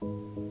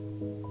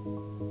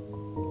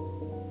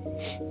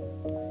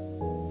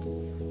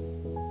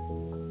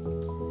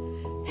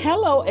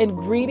Hello and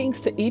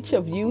greetings to each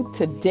of you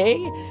today.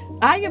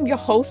 I am your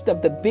host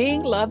of the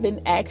Being Love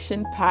in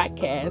Action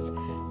podcast,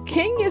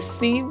 Kenya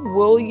C.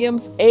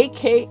 Williams,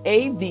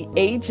 aka the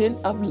Agent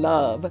of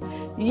Love.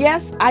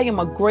 Yes, I am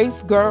a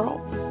grace girl,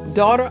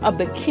 daughter of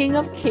the King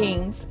of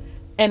Kings,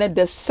 and a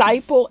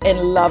disciple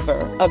and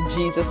lover of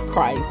Jesus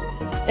Christ.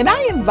 And I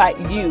invite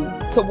you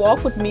to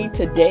walk with me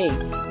today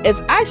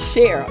as I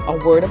share a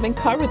word of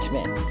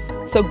encouragement.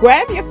 So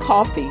grab your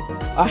coffee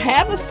or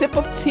have a sip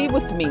of tea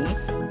with me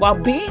while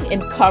being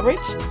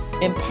encouraged,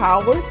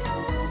 empowered,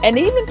 and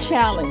even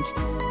challenged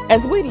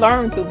as we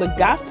learn through the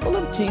gospel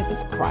of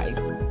Jesus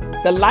Christ,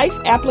 the life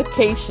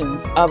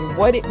applications of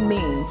what it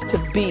means to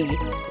be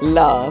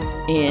love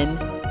in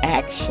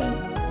action.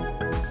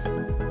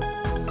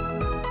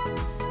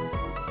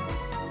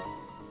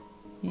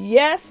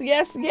 Yes,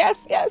 yes, yes,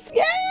 yes,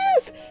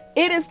 yes.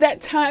 It is that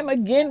time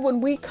again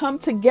when we come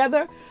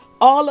together.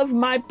 All of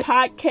my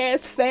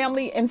podcast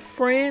family and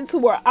friends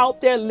who are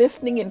out there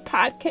listening in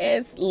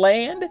podcast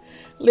land.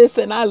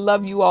 Listen, I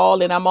love you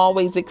all, and I'm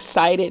always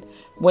excited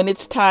when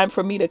it's time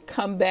for me to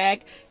come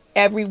back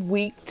every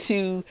week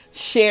to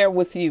share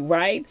with you,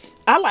 right?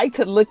 I like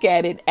to look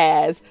at it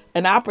as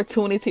an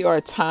opportunity or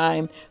a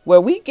time where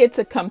we get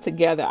to come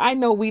together. I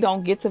know we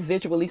don't get to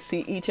visually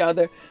see each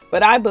other,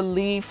 but I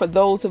believe for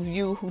those of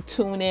you who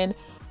tune in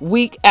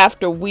week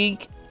after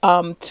week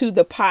to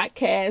the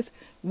podcast,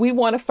 we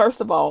want to,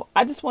 first of all,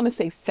 I just want to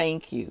say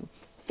thank you.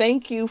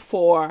 Thank you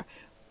for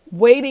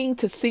waiting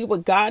to see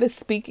what God is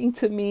speaking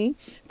to me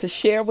to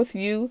share with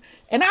you.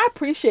 And I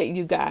appreciate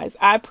you guys.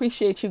 I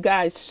appreciate you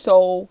guys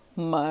so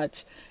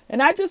much.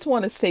 And I just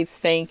want to say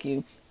thank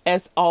you.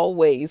 As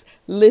always,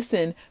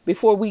 listen,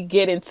 before we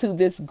get into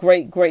this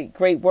great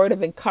word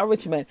of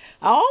encouragement,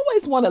 I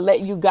always want to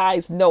let you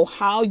guys know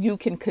how you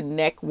can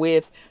connect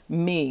with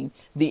me,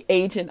 the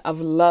Agent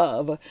of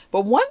Love.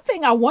 But one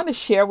thing I want to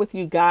share with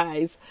you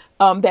guys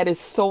that is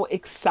so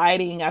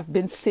exciting, I've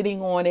been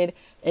sitting on it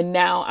and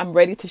now I'm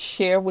ready to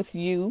share with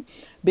you,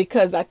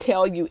 because I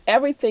tell you,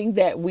 everything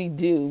that we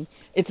do,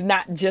 it's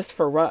not just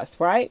for us,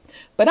 right?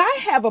 But I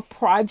have a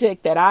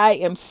project that I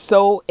am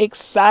so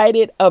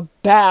excited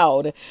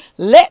about.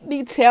 Let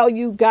me tell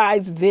you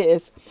guys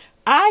this.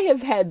 I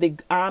have had the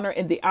honor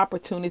and the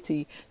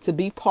opportunity to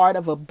be part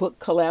of a book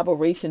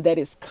collaboration that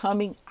is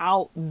coming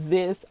out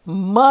this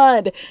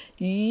month.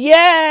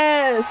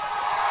 Yes. Yes.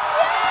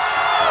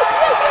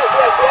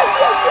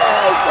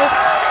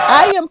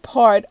 I am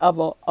part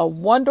of a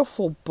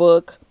wonderful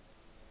book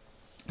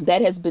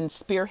that has been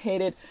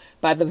spearheaded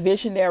by the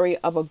visionary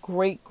of a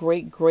great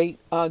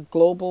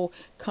global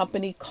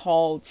company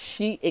called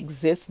She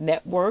Exists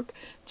Network.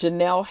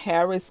 Janelle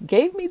Harris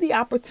gave me the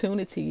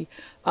opportunity,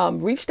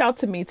 reached out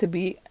to me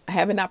to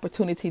have an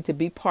opportunity to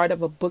be part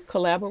of a book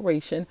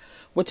collaboration,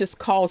 which is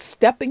called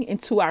Stepping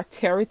into Our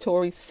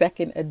Territory,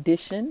 second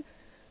edition.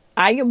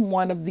 I am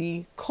one of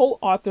the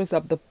co-authors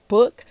of the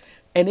book,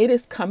 and it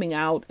is coming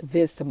out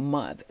this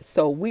month.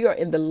 So we are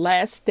in the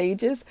last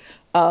stages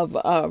of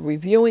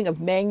reviewing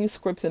of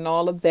manuscripts and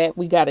all of that.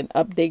 We got an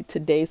update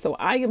today. So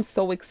I am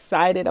so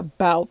excited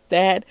about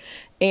that.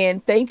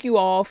 And thank you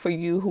all for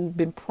you who've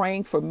been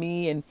praying for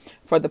me and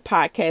for the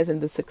podcast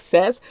and the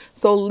success.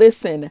 So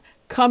listen,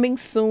 coming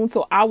soon.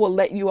 So I will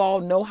let you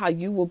all know how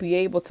you will be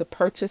able to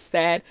purchase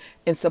that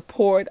and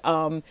support.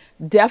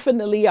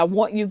 Definitely, I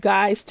want you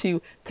guys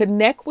to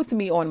connect with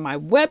me on my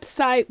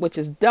website, which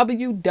is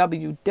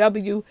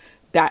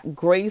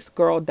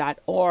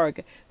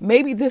www.gracegirl.org.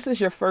 Maybe this is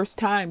your first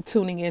time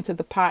tuning into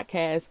the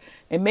podcast,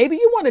 and maybe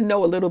you want to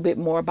know a little bit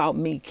more about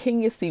me,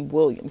 Kenya C.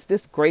 Williams,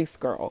 this Grace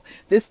Girl,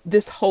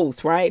 this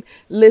host, right?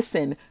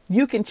 Listen,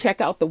 you can check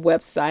out the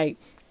website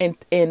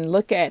and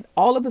look at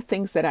all of the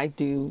things that I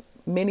do.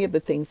 Many of the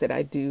things that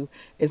I do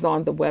is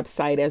on the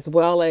website, as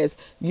well as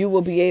you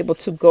will be able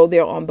to go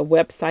there on the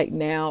website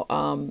now,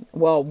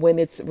 when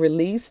it's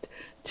released,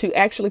 to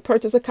actually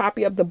purchase a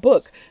copy of the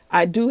book.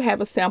 I do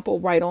have a sample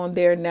right on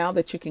there now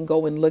that you can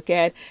go and look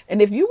at. And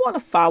if you want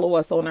to follow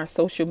us on our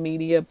social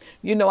media,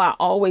 you know, I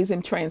always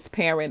am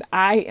transparent.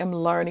 I am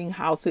learning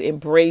how to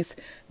embrace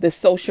the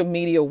social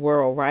media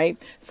world, right?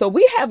 So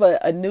we have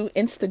a new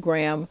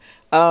Instagram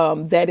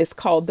that is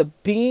called the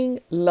Being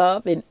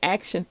Love in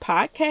Action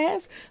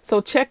podcast. So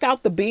check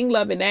out the Being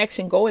Love in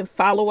Action. Go and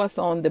follow us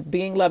on the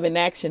Being Love in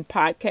Action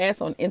podcast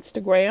on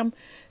Instagram,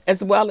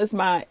 as well as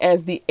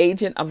as the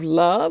Agent of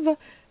Love.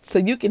 So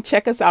you can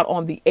check us out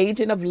on the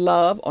Agent of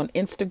Love on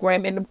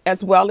Instagram, and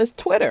as well as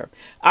Twitter.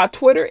 Our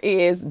Twitter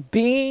is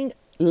Being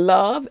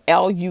Love,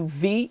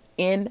 LUV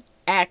in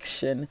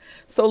Action.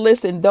 So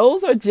listen,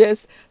 those are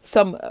just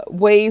some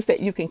ways that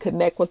you can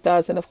connect with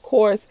us. And of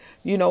course,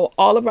 you know,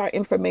 all of our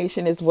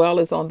information as well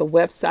is on the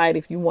website.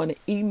 If you want to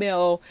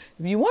email,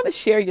 if you want to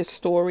share your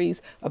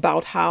stories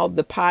about how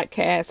the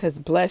podcast has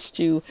blessed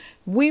you,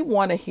 we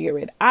want to hear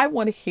it. I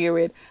want to hear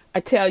it. I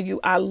tell you,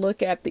 I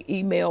look at the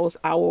emails,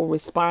 I will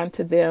respond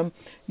to them.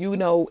 You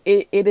know,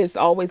 it is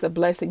always a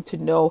blessing to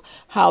know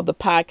how the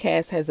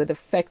podcast has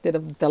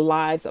affected the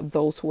lives of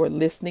those who are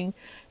listening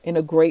in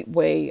a great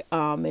way.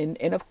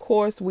 And of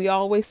course, we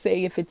always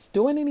say, if it's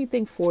doing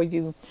anything for for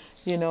you,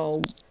 you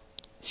know,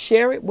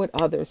 share it with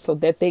others so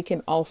that they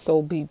can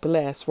also be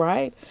blessed,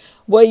 right?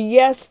 Well,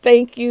 yes,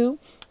 thank you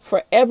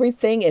for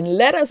everything. And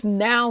let us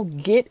now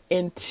get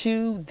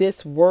into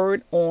this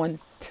word on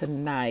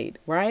tonight,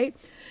 right?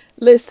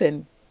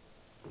 Listen,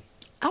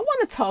 I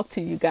want to talk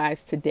to you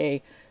guys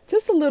today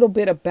just a little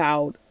bit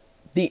about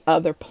the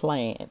other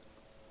plan,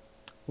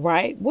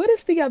 right? What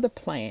is the other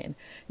plan?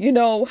 You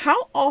know,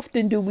 how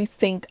often do we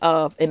think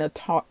of an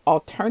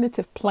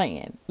alternative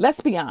plan?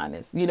 Let's be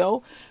honest. You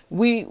know,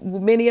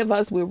 many of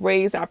us, we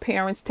raised, our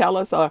parents tell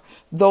us, or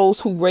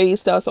those who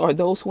raised us, or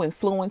those who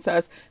influence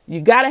us, you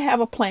got to have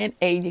a plan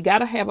A, you got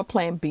to have a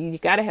plan B, you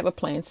got to have a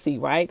plan C,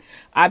 right?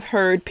 I've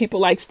heard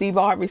people like Steve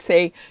Harvey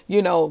say,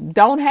 you know,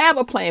 don't have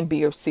a plan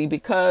B or C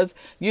because,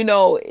 you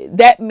know,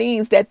 that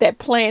means that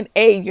plan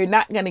A, you're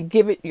not going to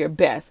give it your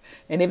best.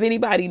 And if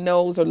anybody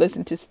knows or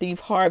listen to Steve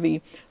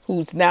Harvey,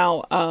 who's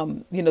now,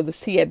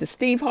 he had the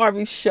Steve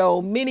Harvey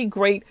Show, many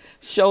great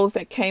shows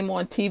that came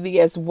on TV,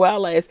 as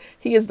well as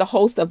he is the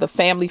host of the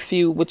Family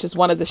Feud, which is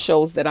one of the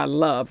shows that I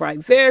love, right?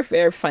 Very,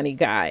 very funny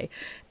guy.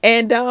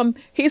 And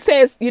he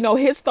says, you know,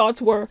 his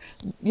thoughts were,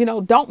 you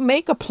know, don't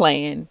make a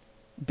plan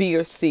B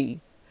or C.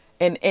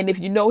 And if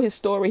you know his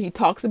story, he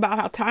talks about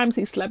how times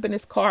he slept in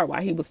his car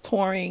while he was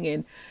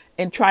touring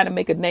and trying to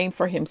make a name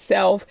for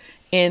himself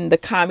in the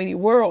comedy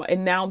world.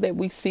 And now that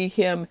we see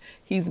him,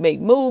 he's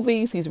made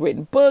movies, he's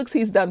written books,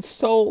 he's done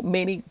so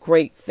many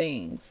great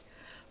things.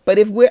 But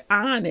if we're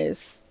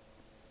honest,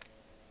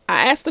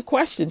 I asked the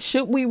question,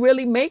 should we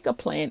really make a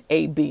plan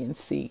A, B, and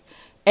C?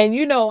 And,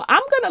 you know,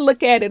 I'm going to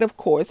look at it, of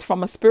course,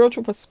 from a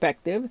spiritual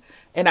perspective.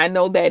 And I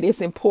know that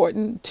it's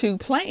important to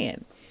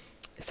plan.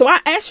 So I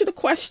asked you the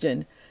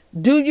question,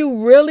 do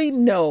you really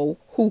know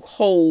who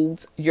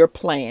holds your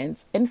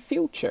plans and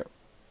future?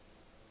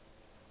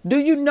 Do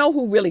you know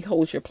who really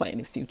holds your plan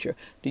and future?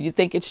 Do you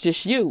think it's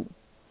just you?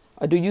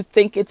 Or do you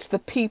think it's the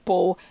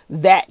people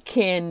that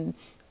can,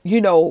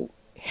 you know,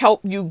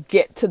 help you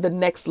get to the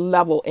next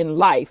level in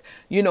life?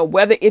 You know,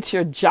 whether it's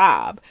your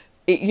job,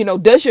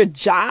 does your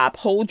job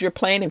hold your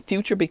plan and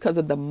future because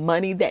of the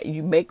money that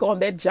you make on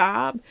that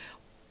job?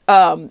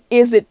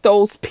 Is it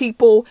those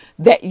people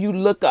that you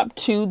look up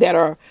to that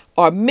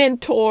are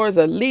mentors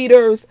or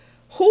leaders?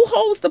 Who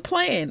holds the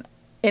plan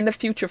in the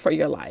future for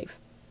your life?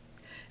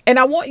 And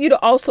I want you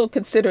to also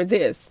consider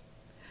this.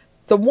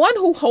 The one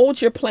who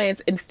holds your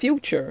plans in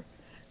future,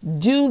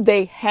 do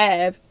they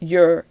have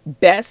your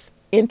best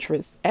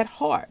interests at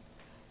heart?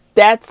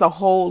 That's a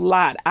whole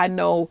lot. I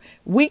know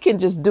we can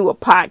just do a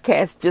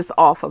podcast just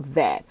off of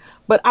that.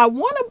 But I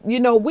want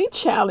to, we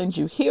challenge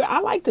you here. I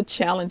like to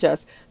challenge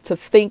us to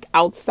think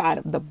outside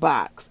of the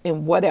box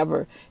in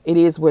whatever it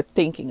is we're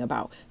thinking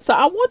about. So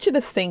I want you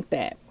to think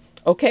that,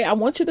 okay? I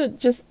want you to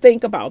just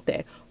think about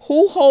that.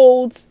 Who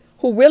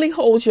really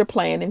holds your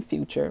plan in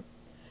future?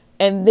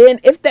 And then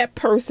if that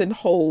person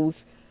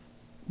holds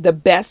the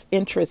best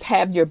interest,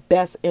 have your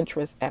best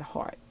interest at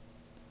heart.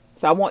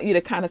 So I want you to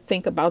kind of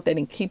think about that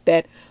and keep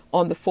that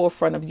on the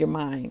forefront of your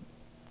mind.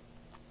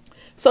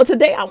 So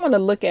today I want to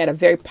look at a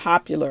very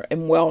popular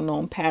and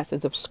well-known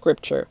passage of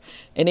scripture.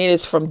 And it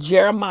is from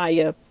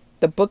Jeremiah,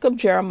 the book of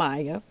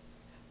Jeremiah,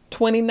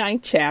 29th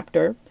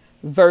chapter,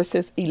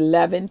 verses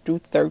 11 through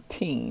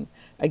 13.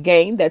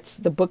 Again, that's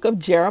the book of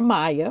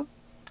Jeremiah.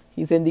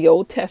 He's in the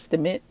Old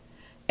Testament.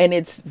 And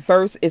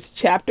it's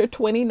chapter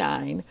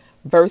 29,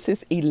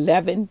 verses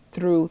 11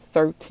 through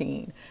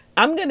 13.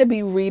 I'm going to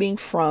be reading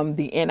from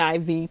the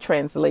NIV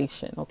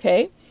translation,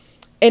 okay?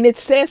 And it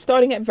says,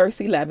 starting at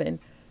verse 11,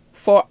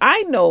 "For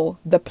I know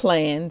the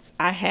plans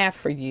I have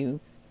for you,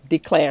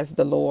 declares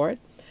the Lord,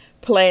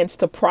 plans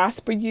to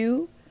prosper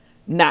you,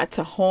 not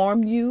to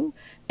harm you,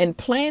 and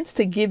plans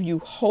to give you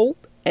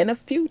hope and a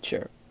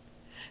future."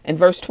 And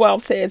verse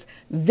 12 says,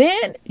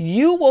 "Then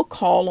you will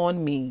call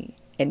on me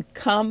and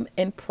come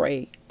and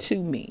pray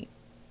to me."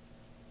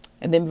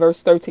 And then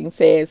verse 13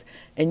 says,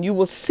 "And you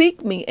will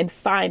seek me and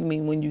find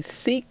me when you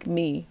seek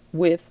me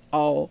with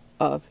all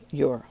of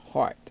your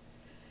heart."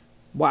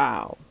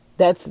 Wow.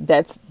 That's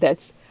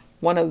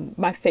one of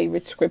my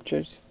favorite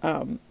scriptures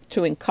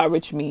to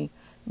encourage me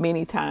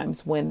many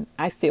times when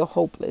I feel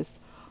hopeless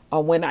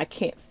or when I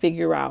can't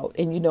figure out.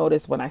 And you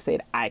notice when I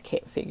said I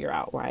can't figure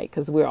out, right?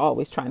 Because we're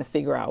always trying to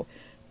figure out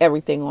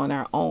everything on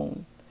our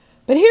own.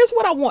 But here's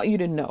what I want you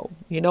to know.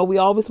 We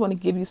always want to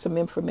give you some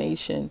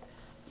information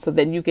so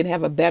that you can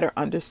have a better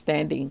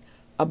understanding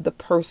of the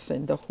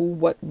person, the who,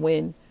 what,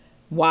 when,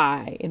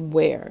 why, and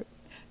where.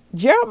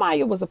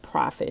 Jeremiah was a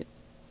prophet.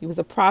 He was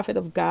a prophet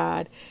of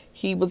God.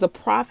 He was a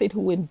prophet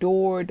who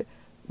endured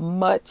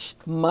much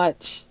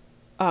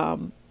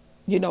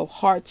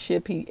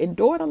hardship. He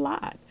endured a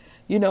lot,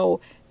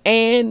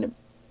 and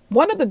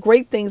one of the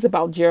great things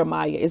about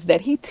Jeremiah is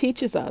that he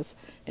teaches us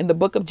in the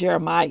book of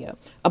Jeremiah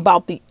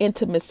about the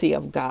intimacy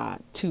of God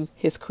to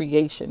his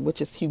creation,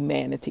 which is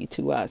humanity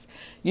to us,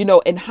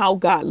 and how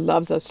God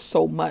loves us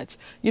so much.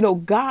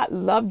 God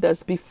loved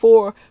us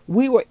before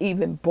we were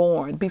even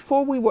born,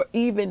 before we were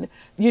even,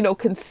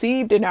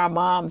 conceived in our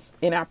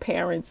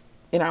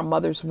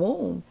mother's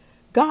womb.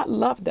 God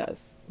loved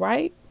us,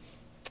 right?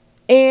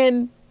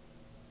 And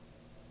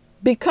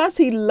because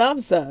he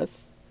loves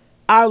us,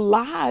 our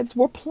lives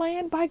were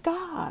planned by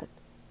God.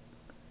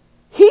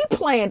 He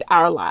planned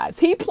our lives.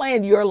 He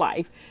planned your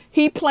life.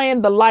 He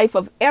planned the life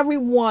of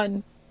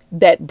everyone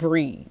that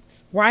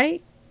breathes,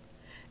 right?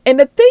 And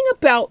the thing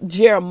about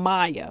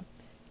Jeremiah,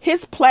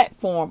 his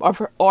platform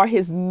or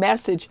his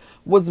message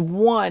was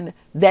one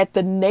that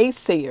the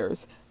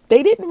naysayers,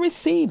 they didn't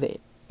receive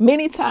it.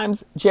 Many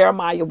times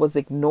Jeremiah was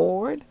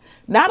ignored.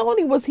 Not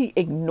only was he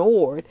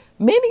ignored,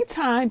 many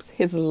times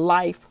his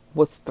life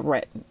was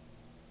threatened.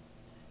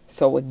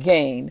 So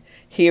again,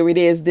 here it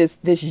is,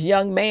 this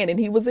young man, and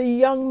he was a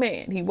young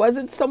man. He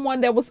wasn't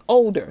someone that was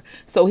older.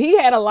 So he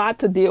had a lot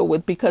to deal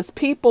with because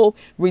people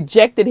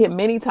rejected him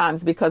many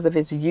times because of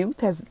his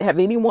youth. Have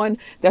anyone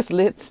that's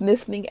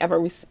listening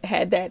ever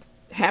had that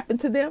happen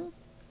to them?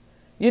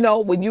 You know,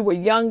 when you were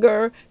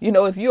younger, you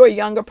know, if you're a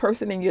younger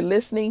person and you're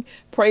listening,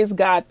 praise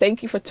God.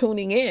 Thank you for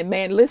tuning in,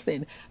 man.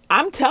 Listen,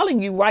 I'm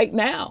telling you right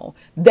now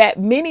that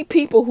many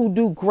people who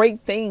do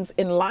great things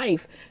in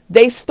life,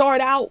 they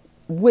start out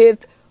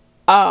with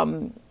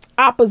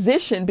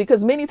opposition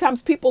because many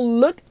times people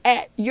look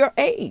at your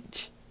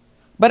age.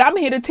 But I'm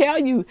here to tell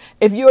you,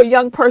 if you're a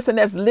young person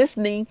that's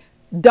listening,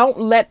 don't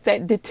let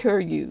that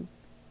deter you.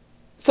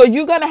 So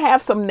you're going to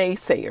have some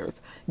naysayers.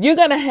 You're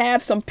going to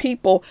have some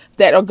people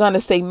that are going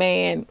to say,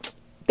 man,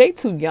 they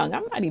too young.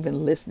 I'm not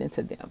even listening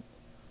to them.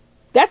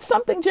 That's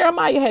something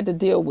Jeremiah had to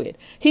deal with.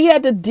 He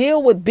had to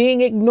deal with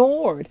being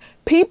ignored.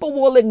 People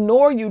will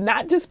ignore you,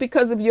 not just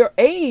because of your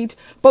age,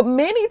 but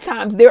many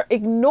times they're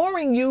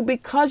ignoring you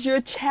because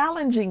you're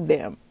challenging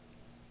them.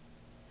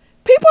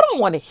 People don't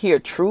want to hear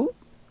truth.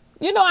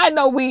 You know, I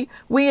know we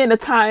in a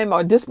time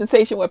or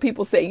dispensation where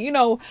people say, you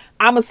know,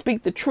 I'm going to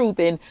speak the truth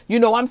and, you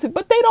know,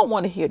 but they don't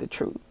want to hear the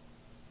truth.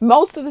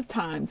 Most of the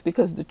times,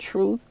 because the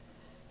truth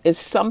is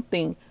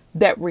something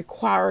that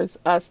requires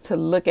us to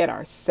look at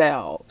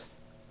ourselves.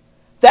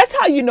 That's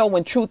how you know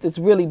when truth is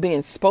really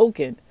being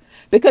spoken,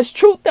 because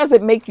truth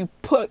doesn't make you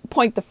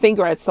point the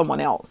finger at someone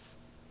else.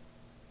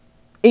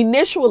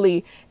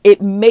 Initially,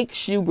 it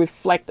makes you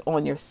reflect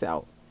on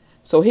yourself.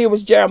 So here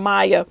was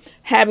Jeremiah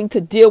having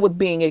to deal with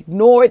being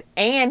ignored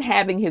and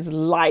having his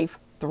life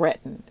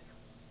threatened.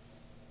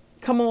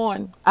 Come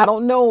on. I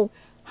don't know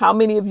how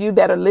many of you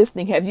that are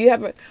listening,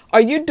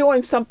 are you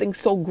doing something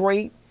so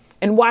great?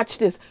 And watch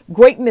this.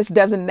 Greatness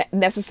doesn't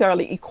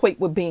necessarily equate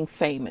with being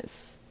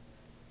famous.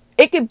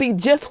 It could be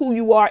just who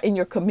you are in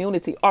your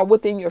community or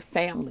within your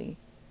family.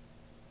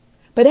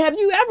 But have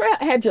you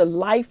ever had your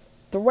life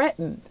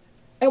threatened?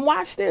 And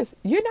watch this.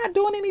 You're not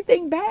doing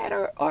anything bad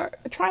or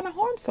trying to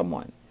harm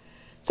someone.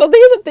 So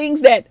these are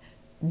things that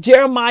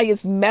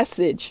Jeremiah's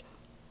message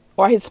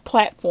or his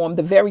platform,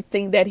 the very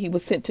thing that he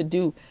was sent to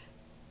do,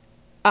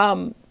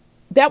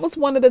 that was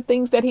one of the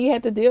things that he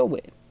had to deal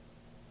with.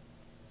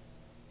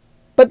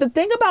 But the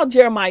thing about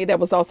Jeremiah that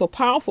was also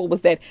powerful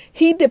was that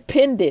he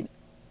depended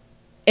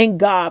in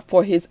God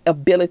for his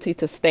ability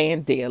to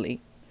stand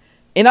daily.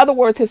 In other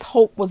words, his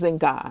hope was in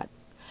God.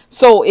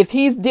 So if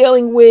he's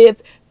dealing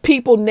with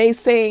people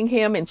naysaying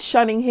him and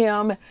shunning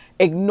him,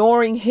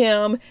 ignoring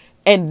him,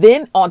 and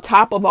then on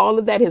top of all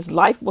of that, his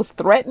life was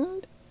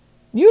threatened,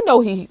 you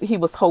know he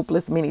was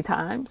hopeless many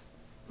times.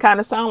 Kind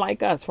of sound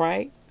like us,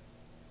 right?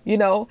 You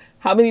know,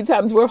 how many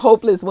times we're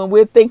hopeless when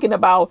we're thinking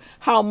about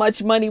how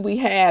much money we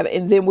have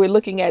and then we're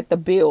looking at the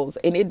bills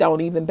and it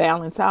don't even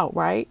balance out,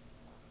 right?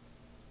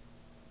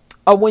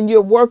 Or when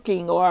you're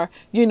working or,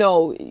 you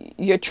know,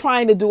 you're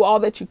trying to do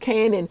all that you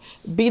can and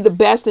be the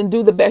best and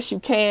do the best you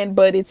can,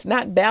 but it's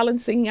not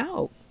balancing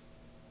out.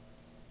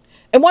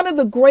 And one of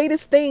the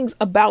greatest things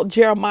about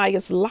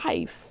Jeremiah's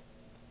life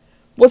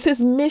was his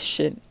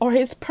mission or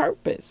his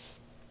purpose.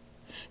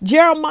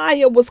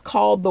 Jeremiah was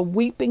called the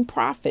weeping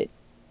prophet.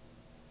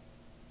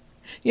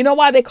 You know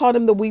why they called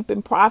him the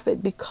weeping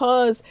prophet?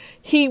 Because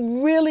he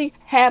really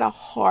had a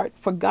heart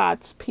for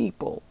God's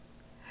people.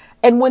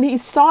 And when he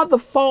saw the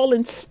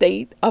fallen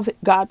state of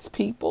God's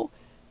people,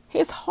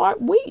 his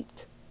heart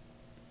wept.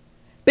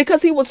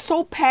 Because he was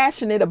so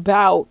passionate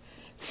about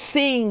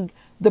seeing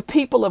the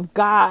people of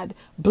God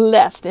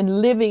blessed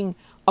and living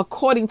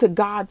according to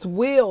God's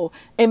will.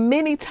 And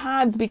many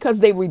times because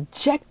they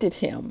rejected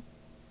him.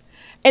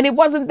 And it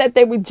wasn't that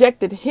they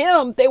rejected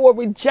him, they were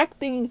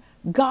rejecting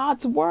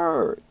God's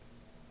word.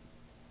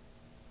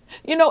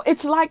 You know,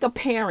 it's like a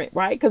parent,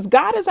 right? Because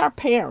God is our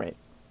parent.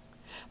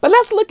 But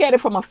let's look at it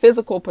from a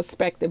physical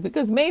perspective,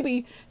 because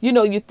maybe, you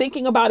know, you're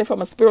thinking about it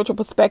from a spiritual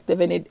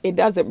perspective and it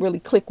doesn't really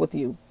click with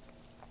you.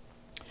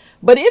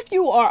 But if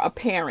you are a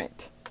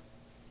parent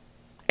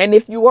and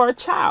if you are a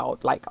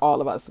child, like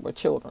all of us were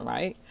children,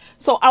 right?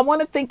 So I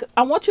want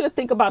you to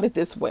think about it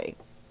this way.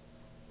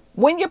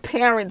 When your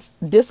parents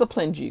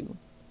disciplined you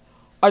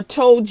or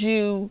told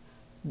you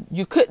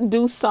you couldn't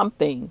do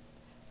something,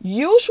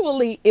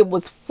 usually it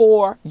was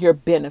for your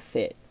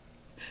benefit.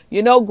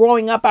 You know,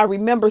 growing up, I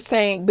remember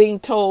being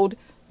told,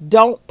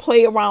 don't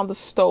play around the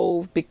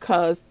stove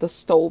because the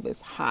stove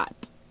is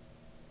hot.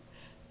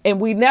 And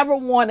we never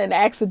want an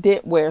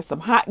accident where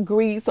some hot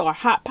grease or a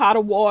hot pot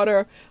of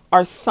water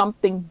or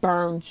something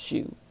burns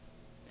you.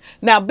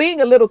 Now,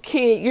 being a little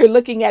kid, you're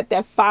looking at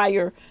that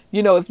fire,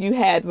 if you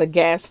had the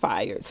gas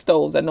fire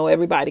stoves. I know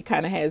everybody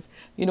kind of has,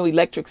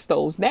 electric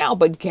stoves now,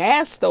 but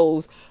gas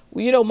stoves,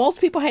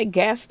 most people had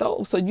gas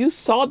stoves. So you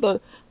saw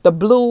the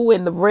blue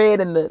and the red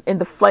and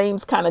the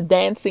flames kind of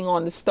dancing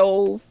on the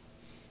stove.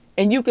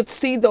 And you could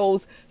see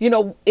those,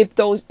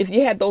 if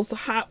you had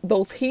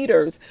those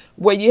heaters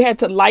where you had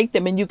to light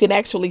them and you can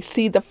actually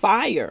see the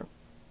fire.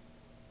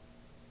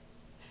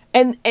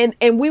 And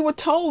we were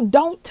told,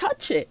 don't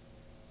touch it.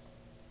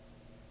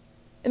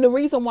 And the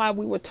reason why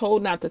we were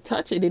told not to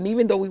touch it, and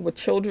even though we were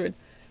children,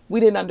 we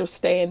didn't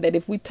understand that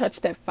if we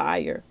touched that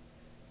fire,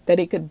 that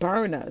it could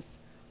burn us.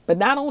 But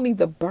not only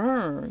the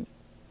burn,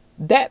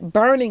 that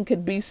burning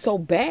could be so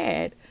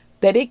bad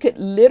that it could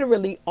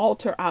literally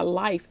alter our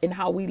life and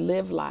how we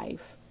live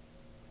life.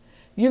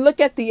 You look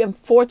at the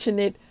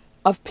unfortunate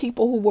of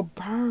people who were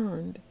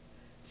burned.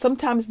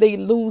 Sometimes they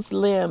lose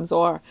limbs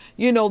or,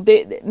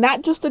 they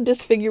not just a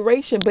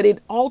disfiguration, but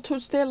it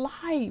alters their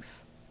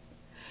life.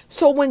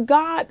 So when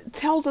God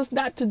tells us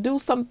not to do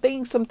some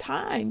things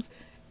sometimes,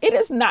 it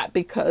is not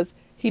because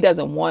he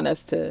doesn't want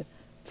us to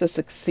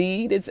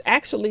succeed. It's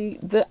actually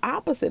the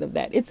opposite of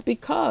that. It's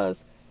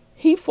because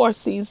he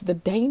foresees the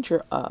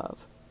danger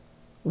of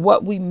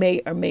what we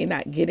may or may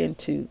not get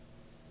into.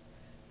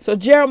 So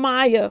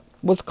Jeremiah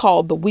was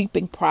called the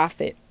weeping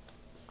prophet,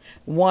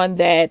 one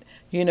that,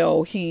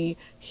 he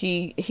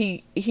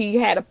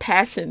had a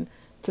passion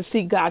to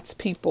see God's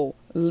people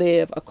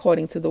live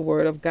according to the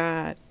word of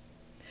God.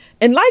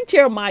 And like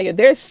Jeremiah,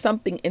 there's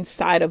something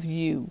inside of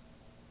you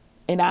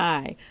and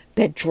I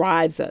that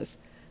drives us.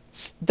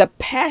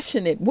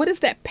 What is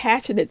that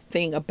passionate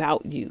thing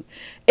about you?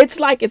 It's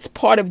like it's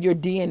part of your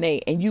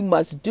DNA and you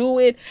must do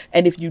it.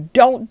 And if you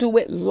don't do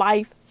it,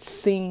 life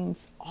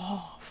seems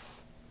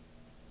off.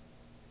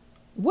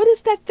 What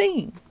is that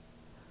thing?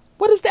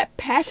 What is that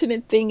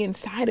passionate thing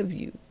inside of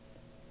you?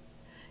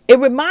 It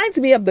reminds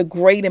me of the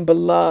great and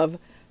beloved.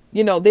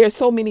 There's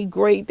so many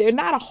great, they're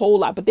not a whole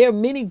lot, but there are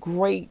many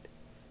great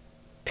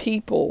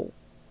people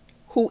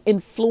who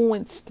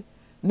influenced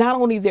not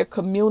only their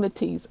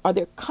communities or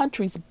their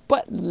countries,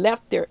 but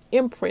left their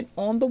imprint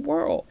on the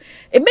world.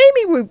 It made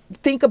me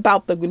think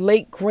about the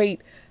late,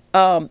 great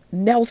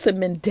Nelson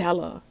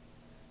Mandela,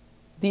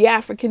 the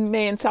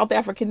South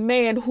African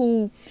man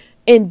who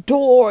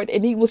endured,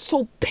 and he was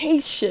so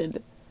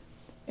patient.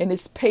 And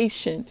his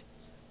patience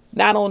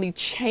not only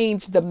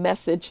changed the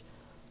message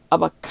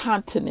of a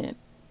continent,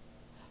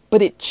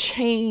 but it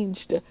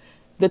changed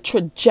the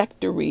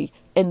trajectory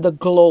and the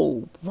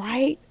globe,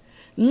 right?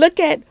 Look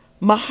at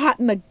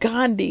Mahatma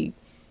Gandhi,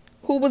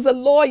 who was a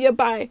lawyer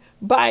by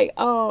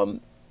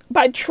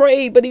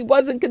trade, but he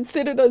wasn't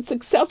considered a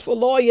successful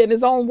lawyer in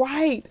his own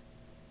right.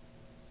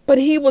 But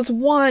he was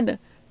one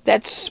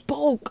that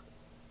spoke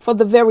for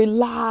the very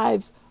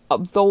lives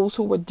of those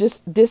who were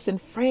just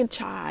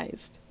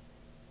disenfranchised.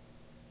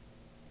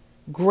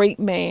 Great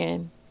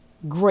man,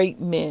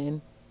 great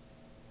men.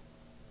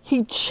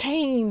 He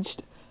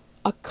changed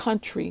a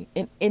country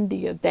in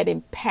India that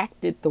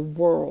impacted the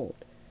world.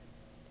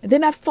 And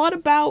then I thought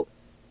about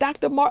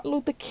Dr. Martin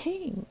Luther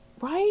King,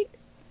 right?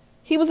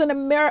 He was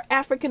an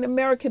African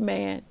American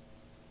man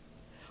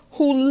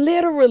who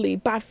literally,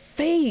 by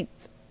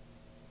faith,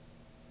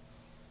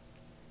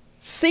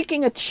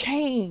 seeking a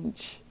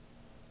change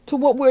to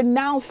what we're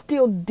now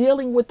still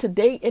dealing with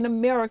today in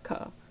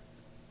America.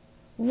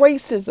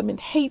 Racism and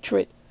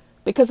hatred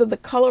because of the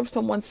color of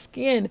someone's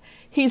skin.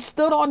 He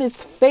stood on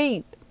his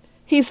faith.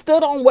 He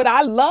stood on what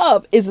I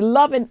love is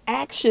love in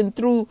action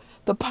through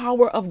the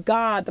power of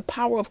God, the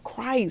power of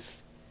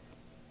Christ,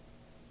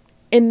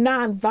 and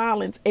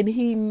nonviolence. And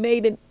he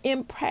made an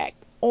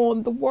impact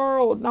on the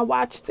world. Now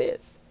watch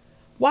this.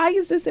 Why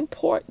is this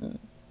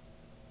important?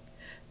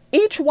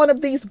 Each one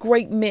of these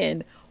great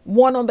men,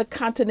 one on the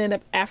continent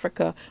of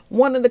Africa,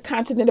 one on the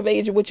continent of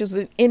Asia, which was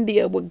in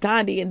India with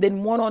Gandhi, and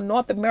then one on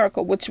North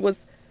America, which was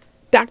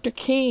Dr.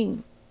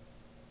 King.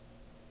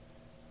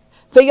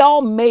 They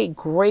all made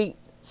great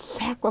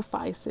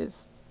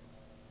sacrifices,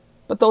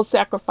 but those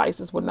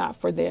sacrifices were not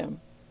for them.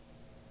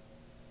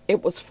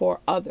 It was for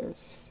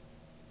others.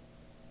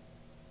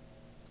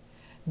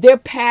 Their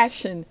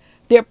passion,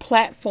 their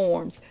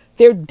platforms,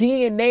 their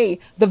DNA,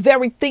 the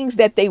very things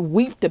that they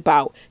wept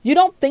about. You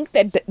don't think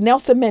that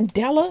Nelson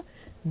Mandela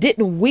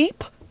didn't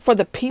weep for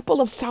the people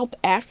of South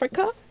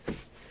Africa?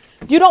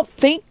 You don't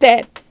think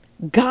that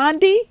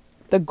Gandhi,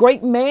 the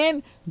great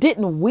man,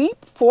 didn't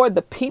weep for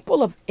the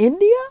people of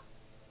India?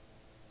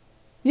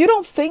 You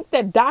don't think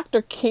that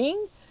Dr.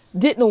 King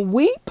didn't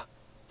weep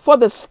for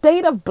the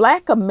state of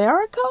Black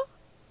America?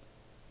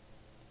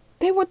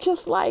 They were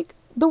just like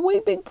the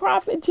weeping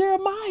prophet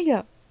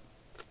Jeremiah.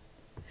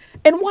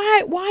 And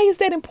why is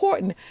that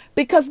important?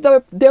 Because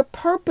their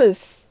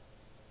purpose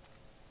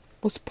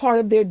was part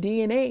of their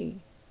DNA.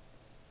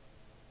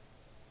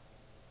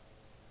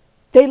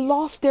 They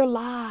lost their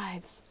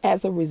lives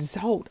as a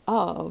result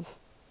of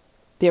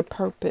their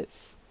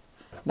purpose.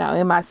 Now,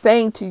 am I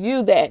saying to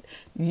you that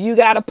you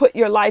got to put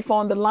your life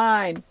on the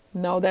line?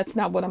 No, that's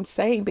not what I'm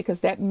saying,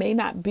 because that may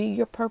not be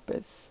your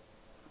purpose.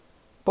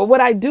 But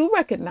what I do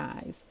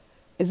recognize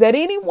is that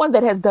anyone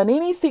that has done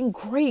anything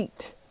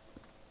great,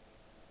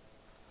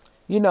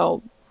 you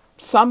know,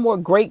 some were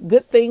great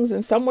good things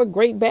and some were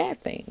great bad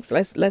things.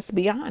 Let's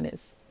be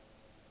honest.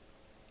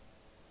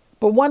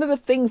 But one of the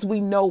things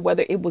we know,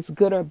 whether it was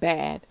good or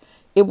bad,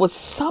 it was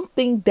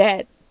something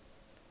that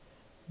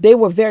they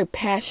were very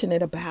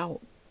passionate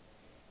about,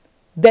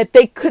 that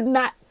they could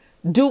not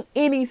do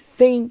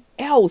anything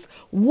else.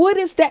 What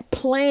is that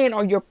plan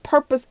or your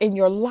purpose in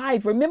your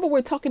life? Remember,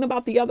 we're talking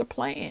about the other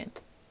plan.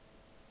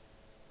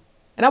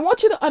 And I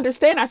want you to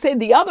understand, I say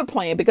the other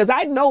plan because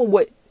I know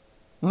what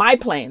my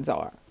plans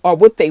are or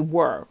what they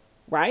were,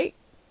 right?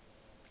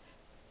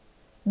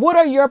 What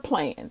are your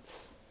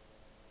plans?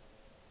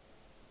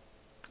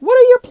 What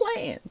are your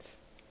plans?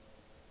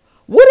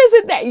 What is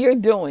it that you're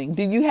doing?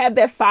 Do you have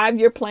that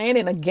 5-year plan?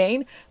 And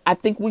again, I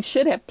think we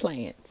should have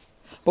plans.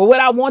 But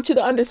what I want you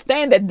to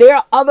understand that there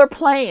are other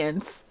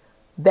plans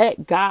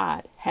that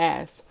God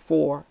has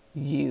for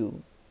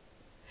you.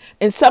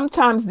 And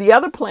sometimes the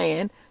other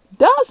plan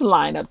does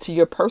line up to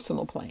your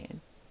personal plan.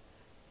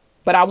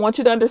 But I want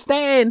you to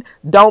understand,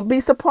 don't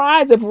be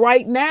surprised if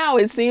right now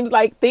it seems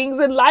like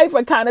things in life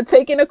are kind of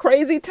taking a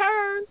crazy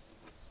turn.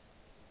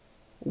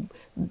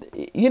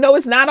 You know,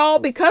 it's not all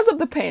because of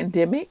the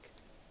pandemic.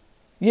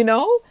 You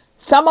know,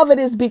 some of it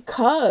is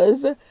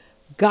because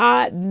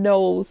God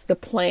knows the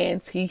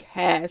plans he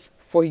has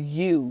for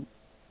you.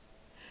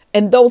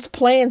 And those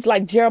plans,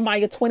 like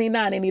Jeremiah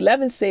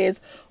 29:11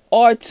 says,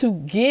 are to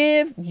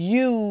give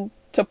you,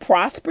 to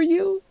prosper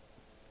you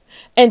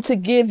and to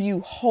give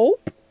you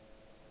hope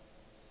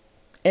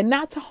and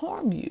not to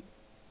harm you.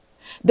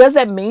 Does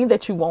that mean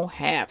that you won't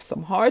have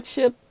some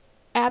hardship?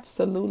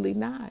 Absolutely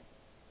not.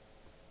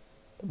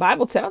 The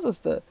Bible tells us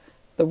the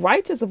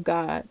righteous of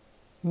God,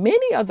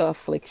 many are the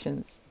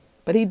afflictions,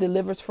 but he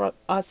delivers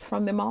us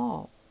from them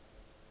all.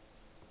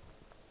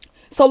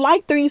 So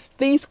like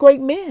these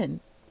great men,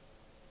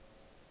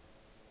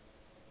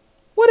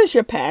 what is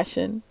your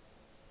passion?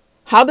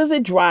 How does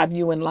it drive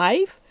you in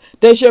life?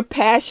 Does your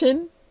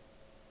passion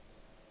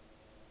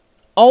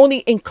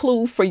only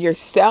include for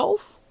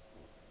yourself?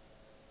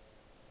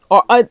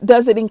 Or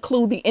does it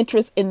include the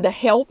interest in the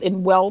health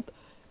and wealth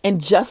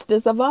and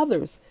justice of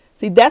others?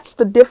 See, that's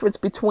the difference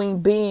between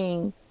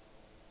being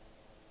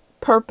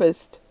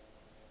purposed,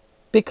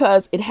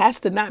 because it has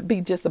to not be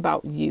just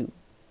about you.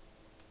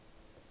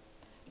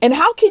 And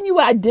how can you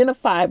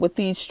identify with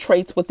these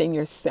traits within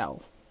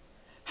yourself?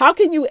 How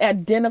can you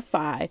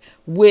identify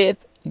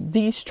with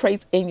these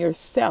traits in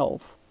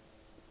yourself?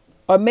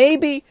 Or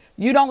maybe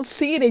you don't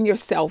see it in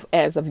yourself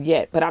as of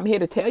yet, but I'm here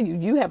to tell you,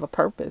 you have a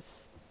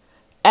purpose.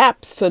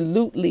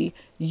 Absolutely,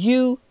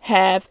 you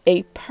have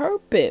a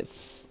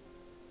purpose.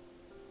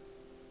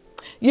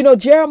 You know,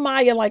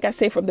 Jeremiah, like I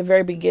say from the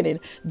very beginning,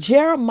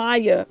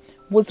 Jeremiah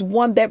was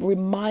one that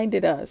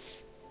reminded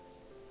us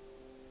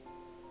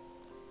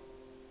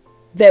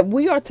that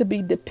we are to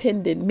be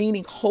dependent,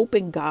 meaning hope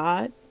in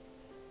God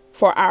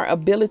for our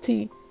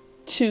ability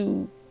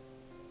to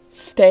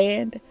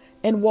stand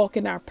and walk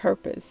in our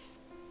purpose.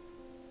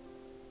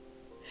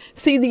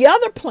 See, the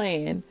other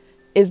plan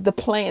is the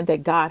plan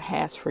that God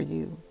has for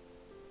you.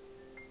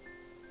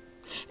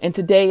 And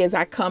today, as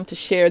I come to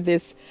share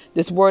this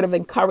word of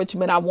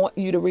encouragement, I want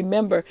you to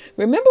remember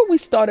we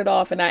started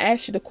off and I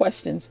asked you the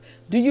questions.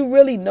 Do you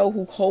really know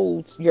who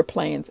holds your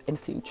plans and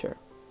future?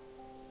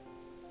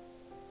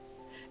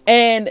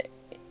 And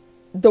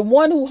the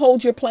one who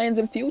holds your plans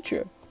and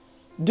future,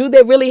 do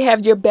they really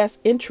have your best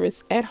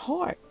interests at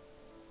heart?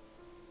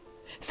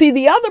 See,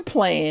 the other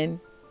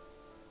plan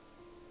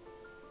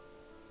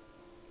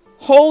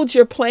holds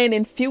your plan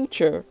and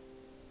future,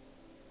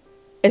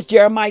 as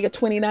Jeremiah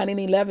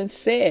 29:11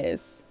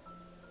 says,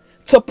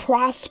 to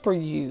prosper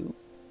you.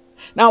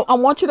 Now, I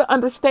want you to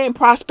understand,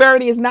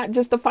 prosperity is not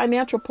just the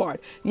financial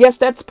part. Yes,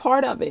 that's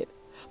part of it.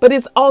 But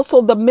it's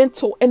also the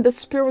mental and the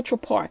spiritual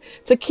part,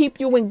 to keep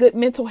you in good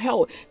mental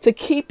health, to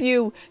keep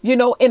you,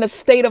 in a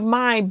state of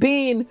mind,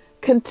 being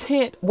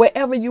content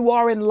wherever you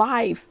are in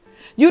life.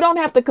 You don't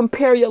have to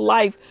compare your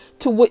life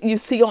to what you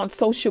see on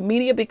social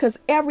media, because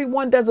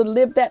everyone doesn't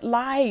live that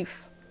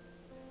life.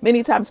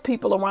 Many times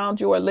people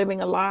around you are living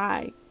a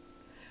lie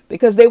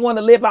because they want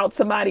to live out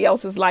somebody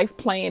else's life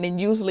plan, and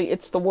usually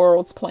it's the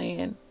world's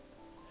plan.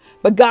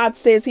 But God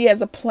says he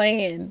has a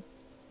plan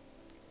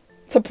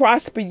to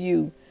prosper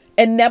you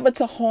and never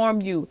to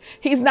harm you.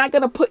 He's not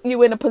going to put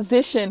you in a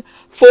position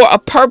for a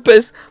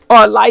purpose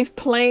or a life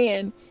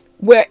plan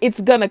where it's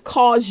going to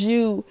cause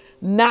you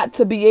not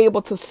to be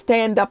able to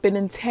stand up in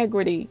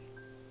integrity.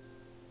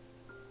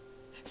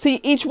 See,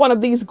 each one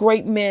of these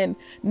great men,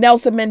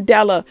 Nelson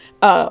Mandela,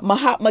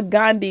 Mahatma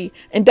Gandhi,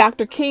 and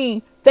Dr.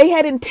 King, they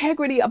had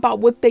integrity about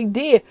what they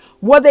did.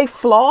 Were they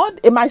flawed?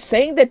 Am I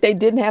saying that they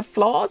didn't have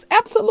flaws?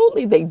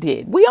 Absolutely they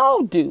did. We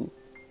all do.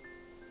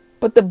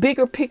 But the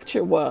bigger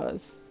picture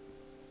was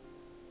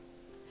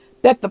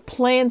that the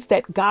plans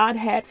that God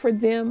had for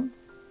them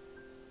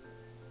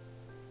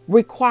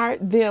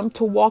required them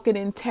to walk in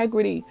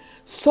integrity,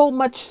 so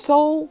much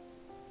so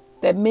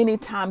that many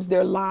times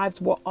their lives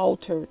were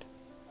altered.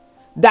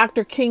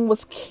 Dr. King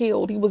was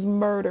killed. He was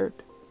murdered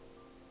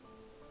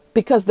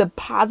because the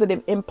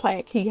positive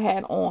impact he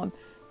had on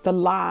the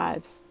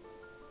lives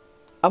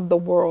of the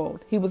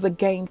world. He was a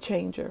game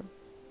changer.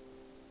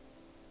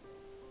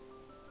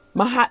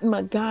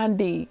 Mahatma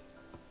Gandhi,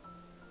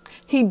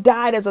 he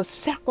died as a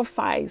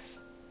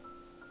sacrifice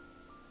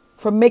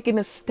for making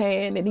a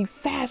stand, and he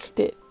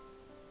fasted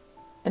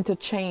until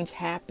change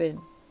happened.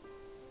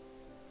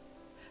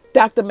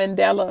 Dr.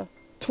 Mandela,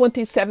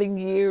 27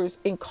 years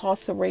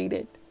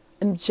incarcerated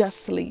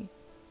unjustly.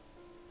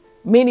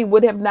 Many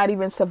would have not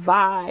even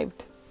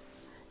survived.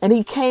 And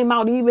he came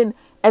out even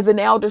as an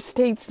elder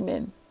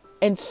statesman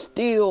and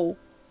still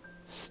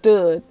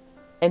stood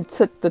and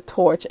took the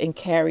torch and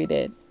carried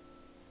it.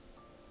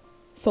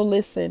 So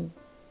listen,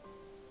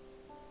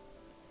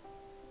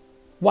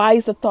 why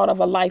is the thought of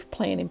a life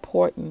plan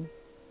important?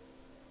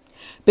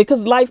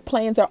 Because life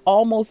plans are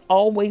almost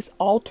always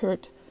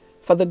altered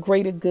for the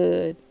greater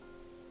good.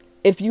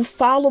 If you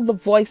follow the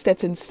voice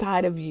that's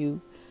inside of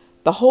you,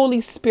 the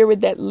Holy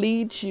Spirit that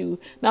leads you.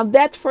 Now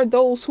that's for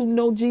those who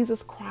know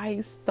Jesus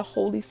Christ, the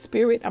Holy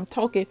Spirit. I'm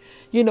talking,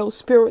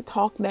 spirit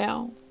talk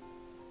now.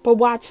 But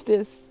watch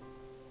this.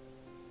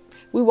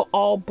 We were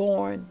all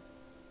born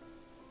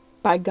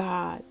by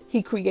God.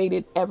 He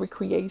created every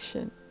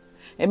creation.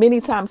 And many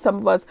times some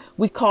of us,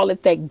 we call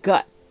it that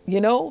gut,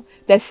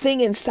 that thing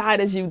inside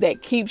of you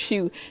that keeps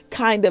you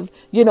kind of,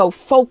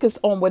 focused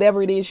on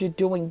whatever it is you're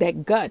doing,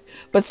 that gut.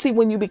 But see,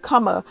 when you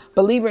become a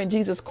believer in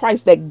Jesus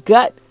Christ, that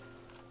gut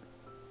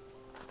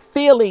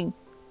feeling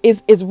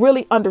is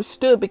really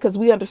understood, because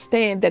we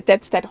understand that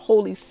that's that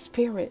Holy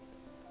Spirit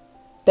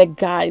that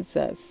guides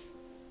us.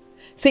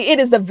 See, it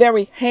is the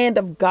very hand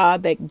of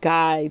God that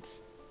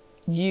guides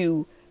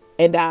you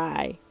and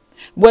I,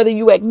 whether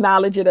you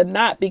acknowledge it or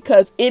not,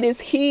 because it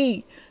is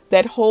He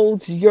that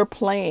holds your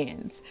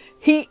plans.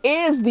 He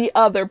is the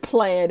other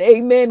plan.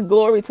 Amen.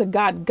 Glory to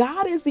God.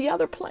 God is the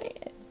other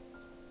plan.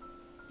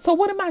 So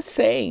what am I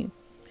saying?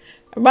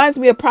 It reminds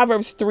me of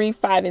Proverbs 3,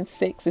 5, and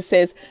 6. It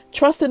says,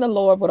 trust in the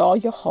Lord with all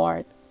your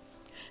heart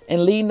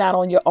and lean not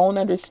on your own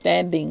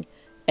understanding,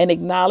 and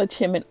acknowledge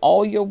Him in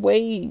all your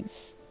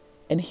ways,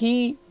 and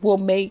He will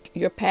make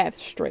your path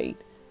straight.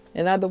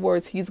 In other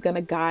words, He's going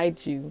to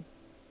guide you.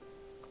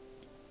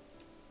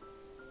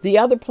 The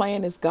other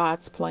plan is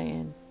God's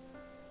plan.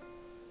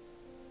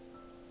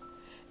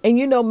 And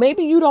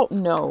maybe you don't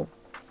know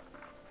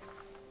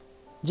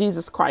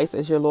Jesus Christ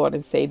as your Lord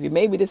and Savior.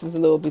 Maybe this is a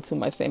little bit too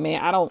much. Say,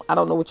 man, I don't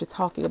know what you're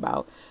talking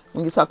about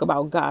when you talk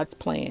about God's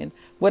plan.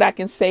 What I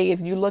can say, if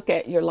you look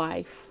at your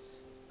life,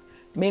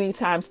 many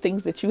times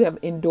things that you have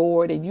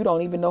endured and you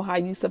don't even know how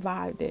you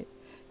survived it.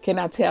 Can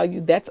I tell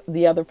you, that's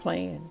the other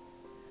plan?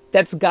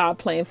 That's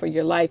God's plan for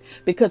your life,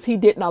 because He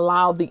didn't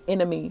allow the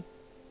enemy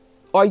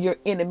or your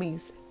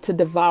enemies to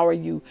devour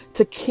you,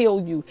 to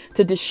kill you,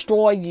 to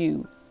destroy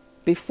you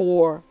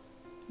before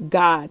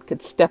God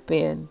could step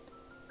in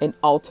and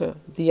alter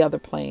the other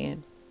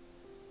plan.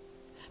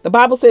 The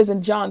Bible says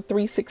in John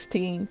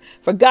 3:16,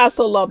 for God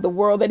so loved the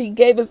world that He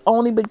gave His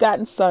only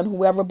begotten Son.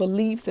 Whoever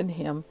believes in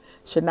Him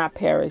should not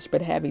perish,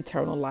 but have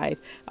eternal life.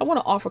 I want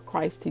to offer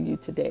Christ to you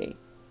today.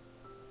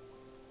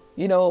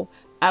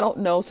 I don't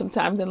know.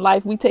 Sometimes in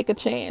life we take a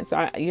chance.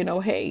 I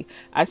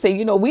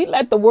say, we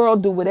let the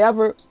world do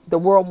whatever the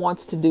world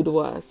wants to do to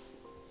us.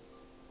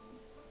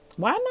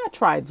 Why not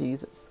try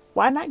Jesus?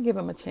 Why not give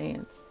Him a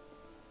chance?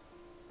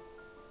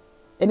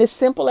 And as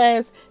simple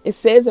as it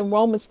says in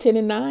Romans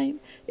 10:9,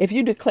 if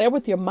you declare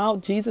with your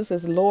mouth Jesus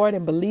is Lord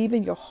and believe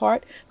in your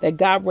heart that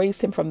God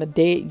raised Him from the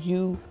dead,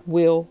 you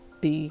will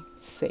be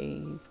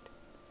saved.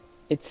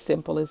 It's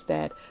simple as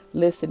that.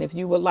 Listen, if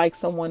you would like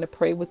someone to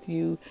pray with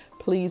you,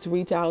 please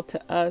reach out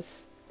to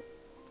us.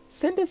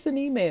 Send us an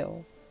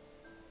email.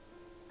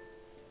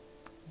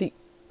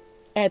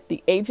 At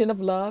the Agent of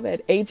Love,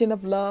 at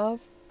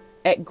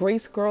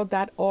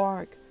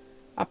gracegirl.org.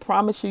 I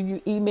promise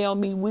you email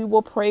me. We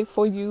will pray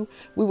for you.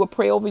 We will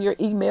pray over your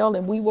email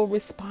and we will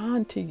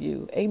respond to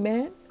you.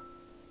 Amen.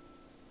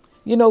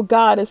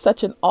 God is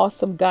such an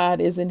awesome God,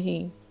 isn't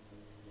He?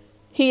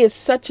 He is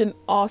such an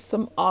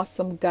awesome,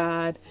 awesome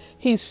God.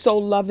 He's so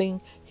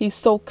loving. He's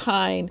so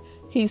kind.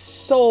 He's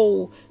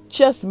so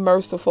just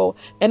merciful.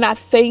 And I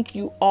thank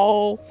you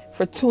all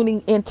for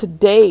tuning in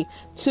today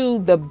to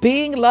the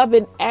Being Love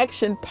in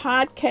Action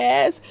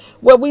podcast,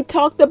 where we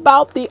talked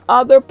about the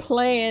other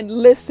plan.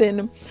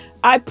 Listen,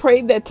 I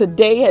pray that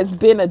today has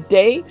been a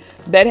day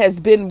that has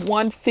been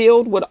one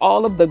filled with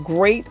all of the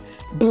great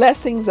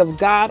blessings of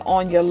God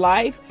on your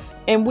life.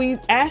 And we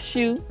ask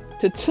you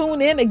to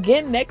tune in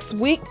again next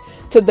week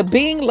to the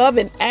Being Love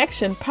in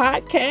Action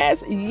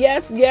podcast.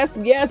 Yes, yes,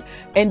 yes.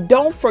 And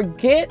don't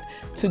forget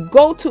to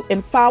go to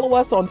and follow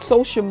us on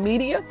social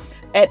media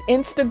at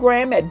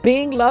Instagram at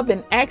Being Love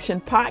in Action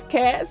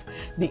podcast,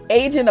 the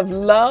Agent of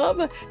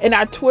Love, and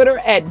our Twitter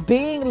at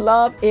Being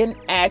Love in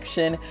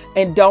Action.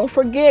 And don't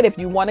forget, if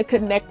you want to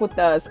connect with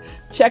us,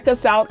 check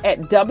us out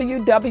at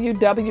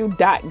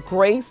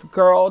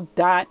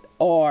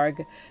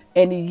www.gracegirl.org.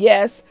 And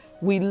yes,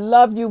 We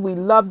love you. We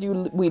love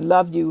you. We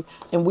love you.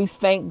 And we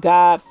thank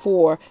God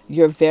for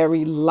your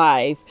very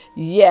life.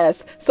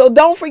 Yes. So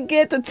don't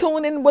forget to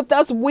tune in with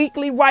us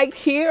weekly right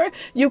here.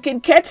 You can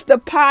catch the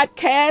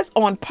podcast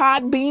on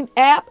Podbean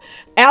app,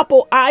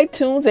 Apple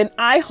iTunes, and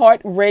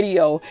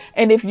iHeartRadio.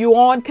 And if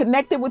you're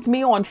connected with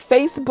me on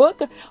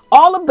Facebook,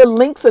 all of the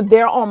links are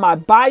there on my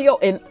bio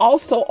and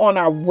also on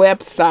our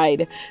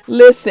website.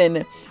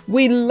 Listen,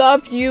 we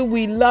love you.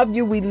 We love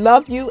you. We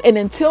love you. And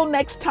until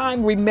next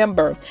time,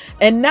 remember,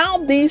 and now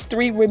these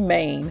three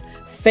remain: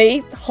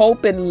 faith,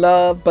 hope, and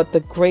love. But the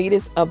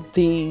greatest of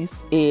these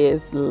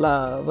is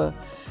love.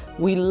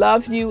 We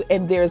love you,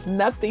 and there's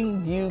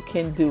nothing you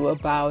can do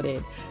about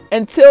it.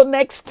 Until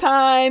next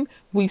time,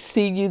 we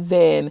see you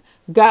then.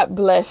 God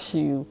bless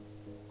you.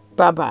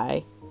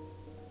 Bye-bye.